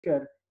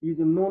pressure is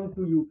known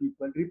to you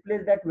people.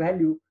 Replace that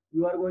value,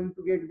 you are going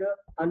to get the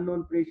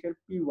unknown pressure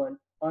P1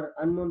 or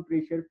unknown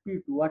pressure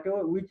P2,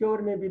 whatever,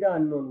 whichever may be the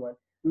unknown one.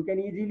 You can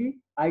easily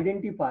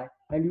identify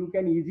and you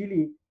can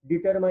easily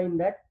determine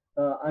that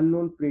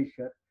unknown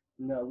pressure.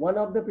 Now, one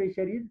of the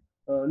pressure is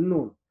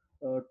known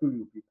to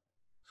you people.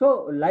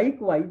 So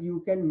likewise,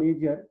 you can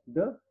measure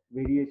the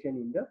variation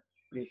in the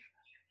pressure.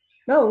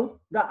 Now,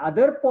 the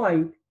other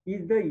point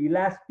is the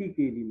elastic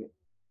element.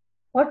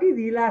 What is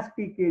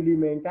elastic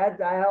element?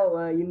 As I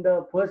have in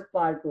the first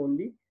part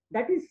only,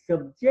 that is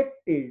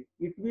subjected.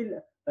 It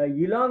will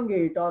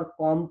elongate or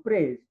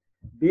compress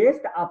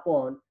based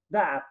upon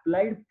the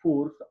applied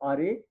force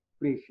or a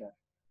pressure.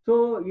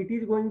 So it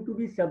is going to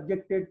be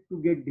subjected to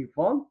get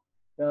deformed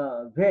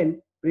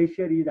when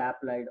pressure is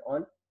applied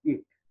on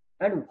it.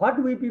 And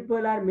what we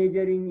people are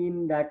measuring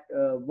in that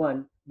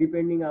one,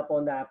 depending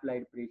upon the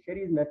applied pressure,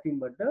 is nothing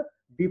but the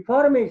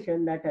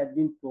deformation that has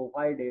been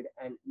provided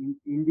and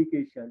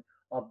indication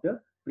of the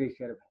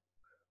pressure.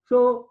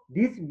 So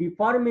this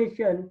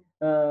deformation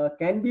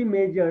can be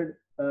measured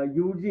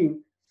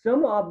using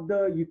some of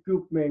the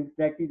equipment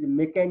that is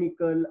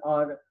mechanical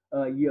or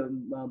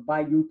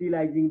by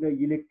utilizing the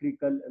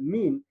electrical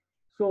mean.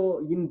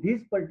 So in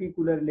this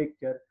particular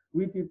lecture,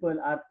 we people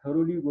are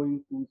thoroughly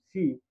going to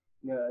see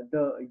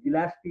the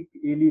elastic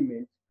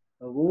elements,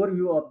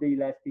 overview of the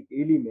elastic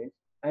elements,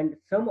 and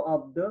some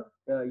of the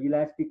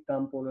elastic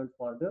components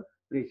for the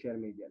pressure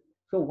measurement.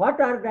 So what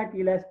are that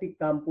elastic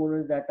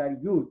components that are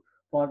used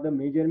for the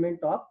measurement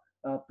of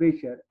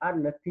pressure are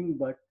nothing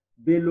but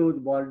bellows,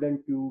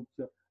 Borden tubes,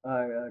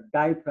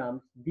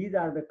 diaphragms. These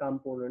are the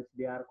components.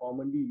 They are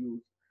commonly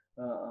used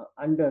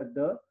under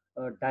the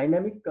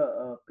dynamic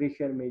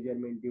pressure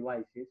measurement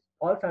devices,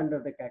 falls under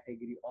the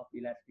category of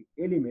elastic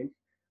elements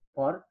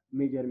for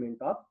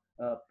measurement of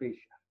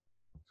pressure.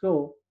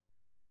 So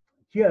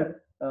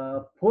here,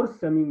 force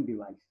summing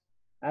device,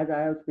 as I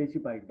have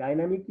specified,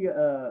 dynamic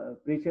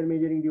pressure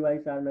measuring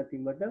device are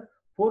nothing but the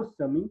force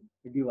summing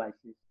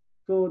devices.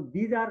 So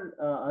these are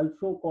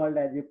also called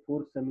as a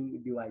force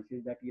summing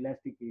devices, that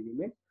elastic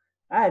element,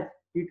 as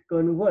it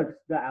converts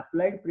the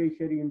applied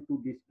pressure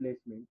into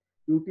displacement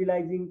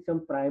utilizing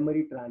some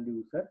primary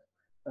transducer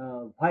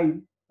while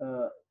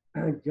uh,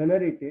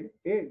 generated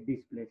a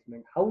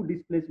displacement. How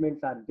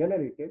displacements are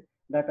generated,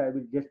 that I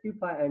will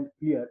justify and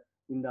clear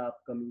in the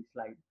upcoming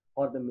slide.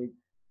 Or the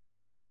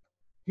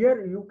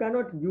here you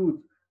cannot use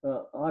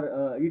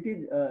or it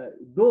is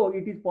though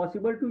it is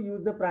possible to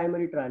use the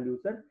primary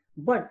transducer,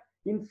 but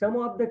in some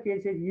of the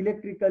cases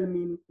electrical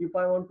mean, if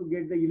I want to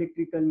get the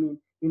electrical mean,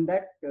 in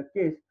that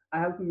case I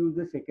have to use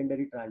the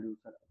secondary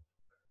transducer.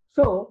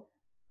 So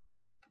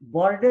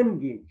Borden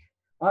gauge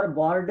or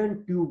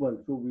Borden tube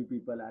also we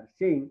people are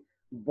saying,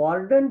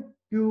 Borden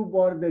tube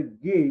or the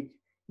gauge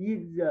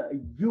is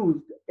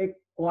used a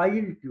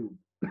coil tube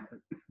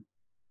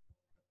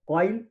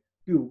coil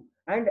tube,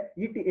 and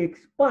it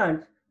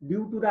expands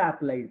due to the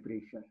applied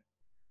pressure.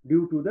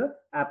 Due to the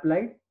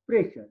applied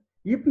pressure.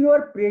 If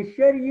your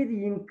pressure is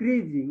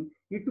increasing,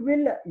 it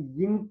will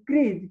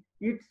increase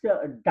its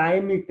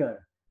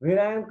diameter. When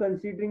I am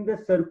considering the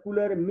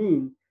circular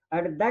mean,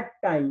 at that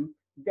time,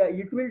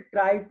 it will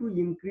try to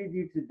increase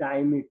its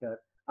diameter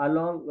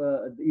along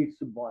its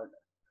border.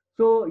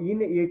 So in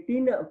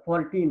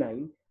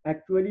 1849,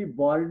 actually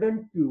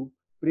Borden tube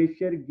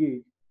pressure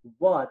gauge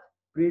was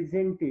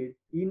presented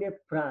in a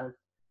France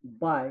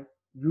by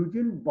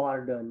Eugene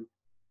Borden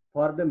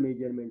for the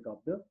measurement of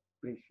the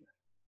pressure.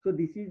 So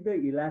this is the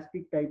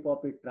elastic type of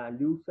a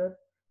transducer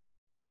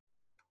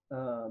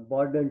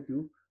Borden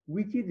tube,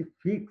 which is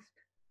fixed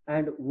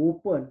and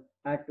open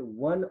at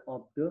one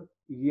of the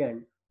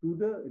end to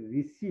the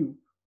receive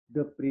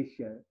the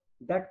pressure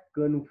that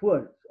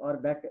converts or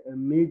that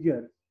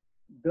measures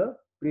the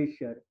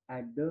pressure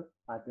at the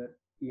other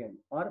end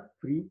or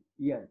free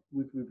end,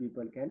 which we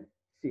people can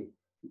say.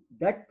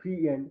 That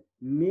free end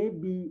may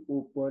be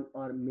open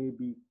or may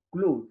be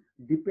closed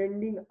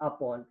depending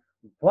upon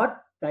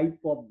what type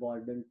of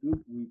Borden tube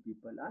we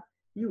people are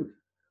using.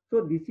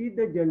 So this is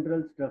the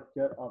general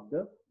structure of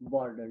the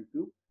Borden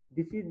tube.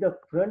 This is the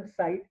front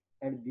side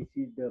and this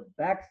is the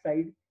back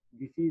side.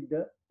 This is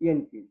the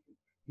end casing.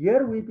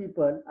 Here we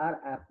people are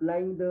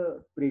applying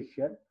the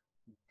pressure.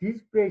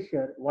 This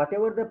pressure,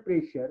 whatever the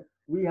pressure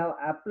we have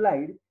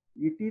applied,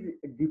 it is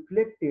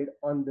deflected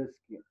on the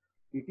scale.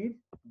 It is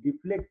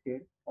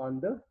deflected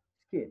on the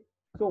scale.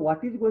 So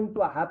what is going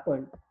to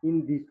happen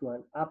in this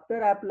one?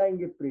 After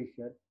applying a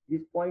pressure,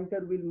 this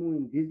pointer will move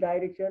in this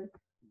direction,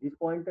 this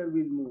pointer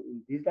will move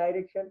in this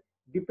direction,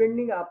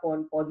 depending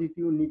upon positive,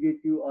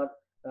 negative, or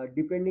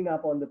depending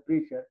upon the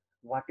pressure,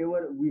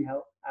 whatever we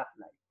have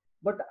applied.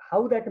 But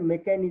how that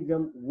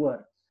mechanism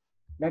works,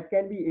 that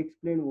can be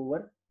explained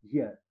over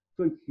here.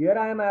 So here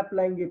I am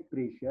applying a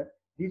pressure.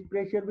 This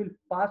pressure will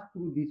pass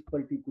through this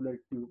particular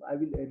tube. I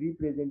will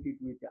represent it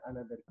with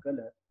another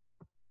color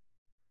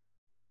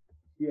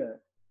here.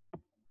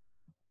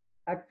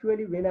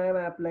 Actually, when I am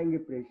applying a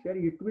pressure,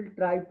 it will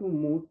try to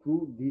move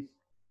through this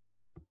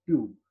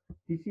tube.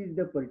 This is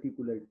the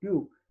particular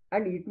tube,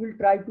 and it will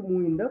try to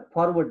move in the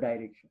forward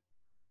direction.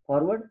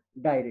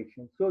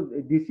 So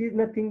this is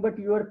nothing but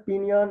your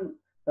pinion.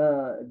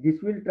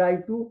 This will try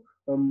to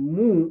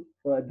move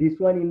this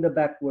one in the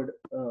backward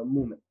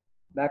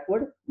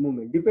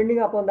movement, depending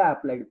upon the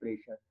applied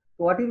pressure.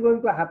 So what is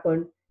going to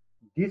happen?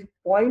 This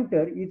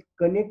pointer is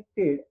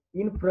connected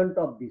in front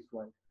of this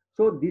one.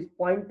 So this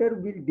pointer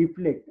will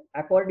deflect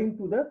according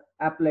to the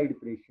applied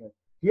pressure.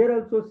 Here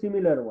also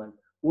similar one.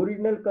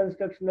 Original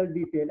constructional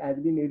detail has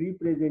been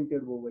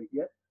represented over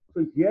here.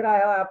 So here I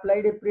have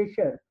applied a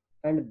pressure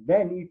and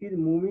then it is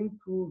moving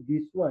through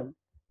this one.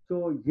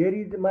 So here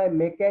is my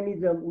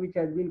mechanism which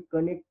has been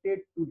connected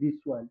to this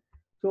one.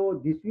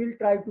 So this will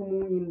try to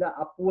move in the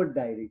upward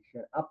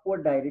direction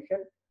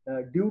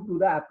due to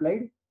the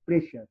applied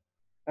pressure.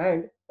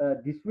 And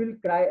this will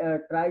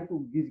try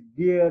to this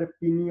gear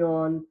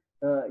pinion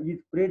is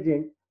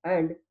present,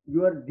 and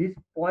your this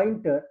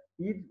pointer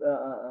is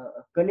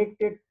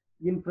connected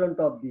in front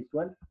of this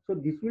one. So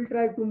this will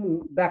try to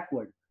move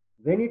backward.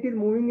 When it is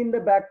moving in the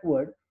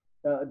backward,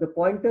 the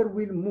pointer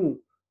will move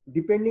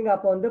depending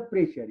upon the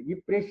pressure.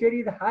 If pressure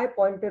is high,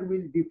 pointer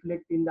will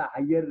deflect in the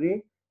higher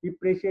range. If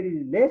pressure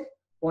is less,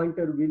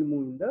 pointer will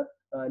move in the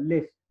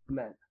less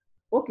manner.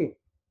 Okay.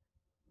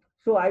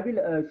 So I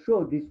will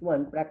show this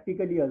one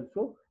practically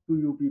also to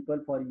you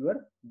people for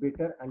your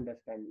better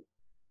understanding.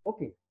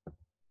 Okay.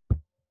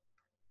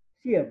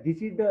 Here, this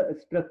is the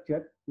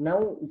structure.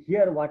 Now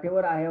here,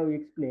 whatever I have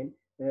explained,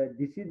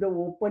 this is the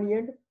open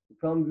end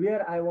from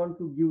where I want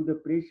to give the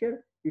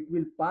pressure. It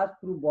will pass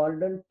through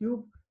Borden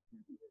tube.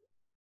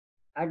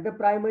 At the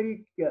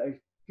primary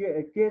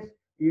case,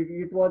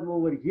 it was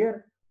over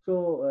here.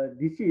 So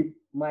this is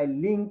my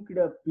linked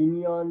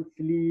pinion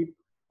sleeve,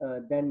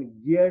 then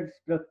geared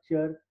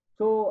structure.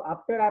 So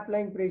after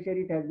applying pressure,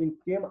 it has been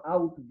came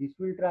out. This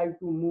will try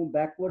to move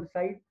backward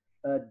side.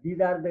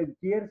 These are the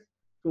gears.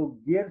 So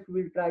gears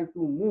will try to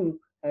move,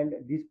 and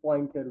this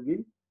pointer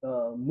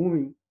will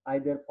moving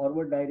either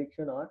forward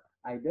direction or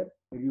either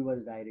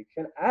reverse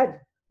direction, as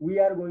we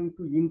are going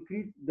to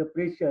increase the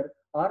pressure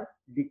or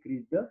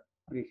decrease the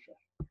pressure.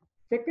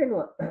 Second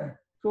one,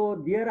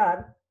 so there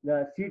are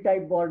the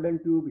C-type Borden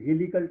tube,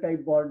 helical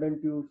type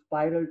Borden tube,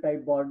 spiral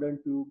type Borden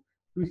tube,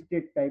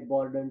 twisted type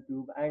Borden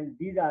tube, and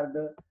these are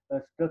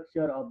the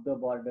structure of the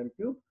Borden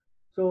tube.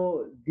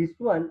 So this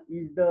one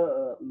is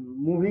the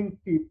moving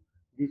tip.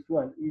 This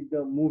one is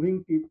the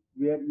moving tip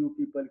where you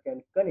people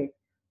can connect.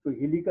 So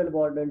helical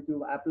Borden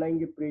tube,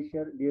 applying a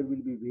pressure, there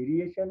will be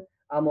variation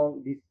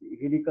among this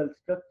helical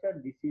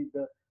structure. This is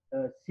the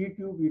C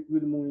tube, it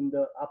will move in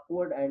the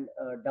upward and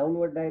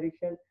downward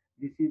direction.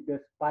 This is the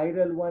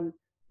spiral one.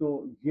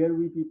 So here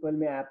we people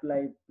may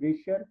apply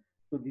pressure.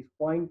 So this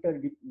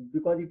pointer,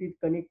 because it is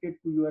connected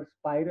to your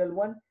spiral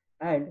one,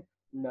 and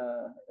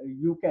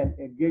you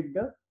can get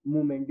the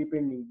movement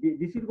depending.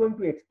 This is going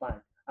to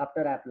expand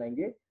after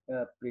applying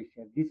a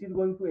pressure. This is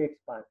going to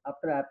expand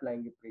after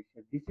applying a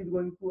pressure. This is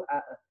going to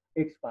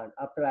expand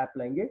after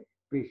applying a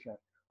pressure.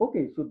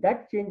 Okay, so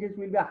that changes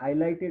will be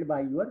highlighted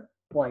by your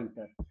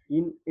pointer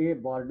in a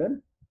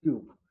Borden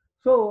tube.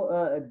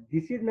 So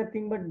this is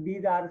nothing but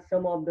these are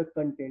some of the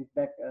contents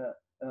that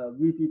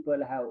we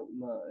people have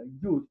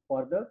used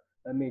for the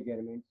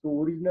measurement.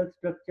 So original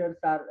structures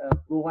are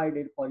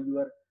provided for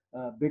your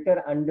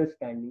better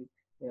understanding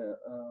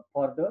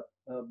for the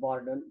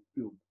Borden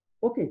tube.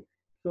 Okay.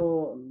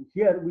 So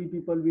here we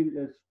people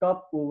will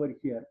stop over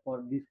here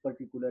for this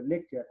particular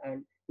lecture,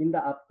 and in the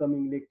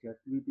upcoming lectures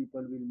we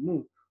people will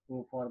move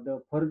for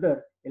the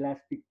further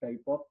elastic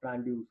type of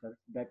transducers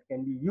that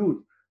can be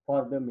used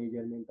for the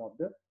measurement of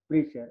the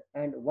pressure.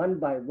 And one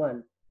by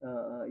one,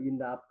 in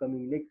the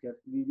upcoming lectures,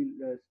 we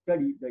will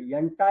study the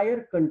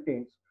entire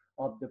contents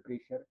of the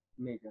pressure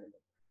measurement.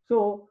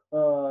 So,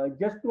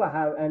 just to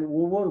have an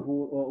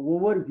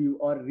overview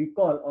or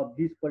recall of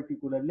this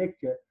particular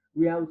lecture,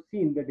 we have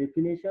seen the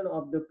definition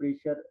of the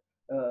pressure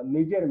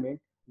measurement.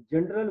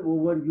 General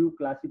overview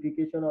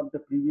classification of the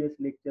previous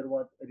lecture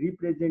was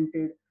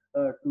represented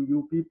to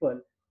you people.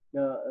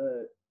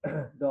 The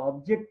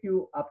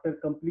objective after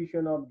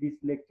completion of this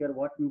lecture,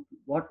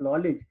 what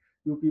knowledge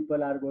you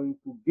people are going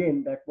to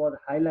gain, that was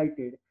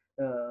highlighted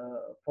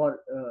for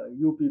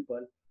you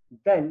people.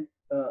 Then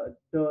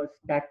the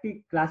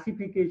static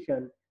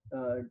classification,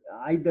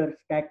 either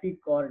static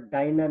or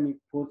dynamic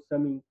force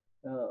summing,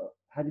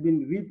 has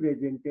been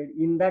represented.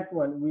 In that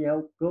one, we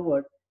have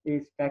covered a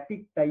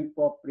static type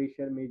of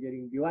pressure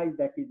measuring device,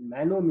 that is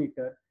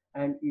manometer,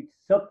 and its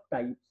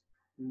subtypes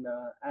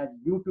as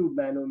YouTube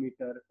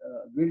manometer,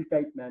 wheel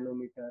type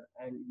manometer,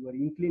 and your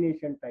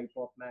inclination type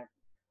of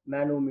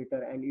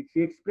manometer, and its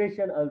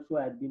expression also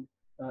has been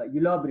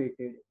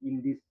elaborated in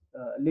this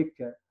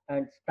lecture,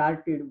 and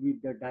started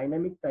with the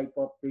dynamic type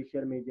of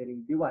pressure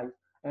measuring device.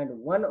 And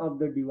one of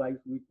the device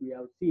which we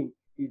have seen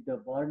is the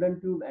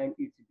Borden tube, and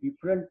its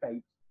different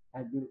types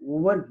has been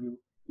overview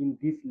in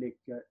this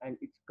lecture, and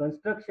its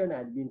construction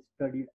has been studied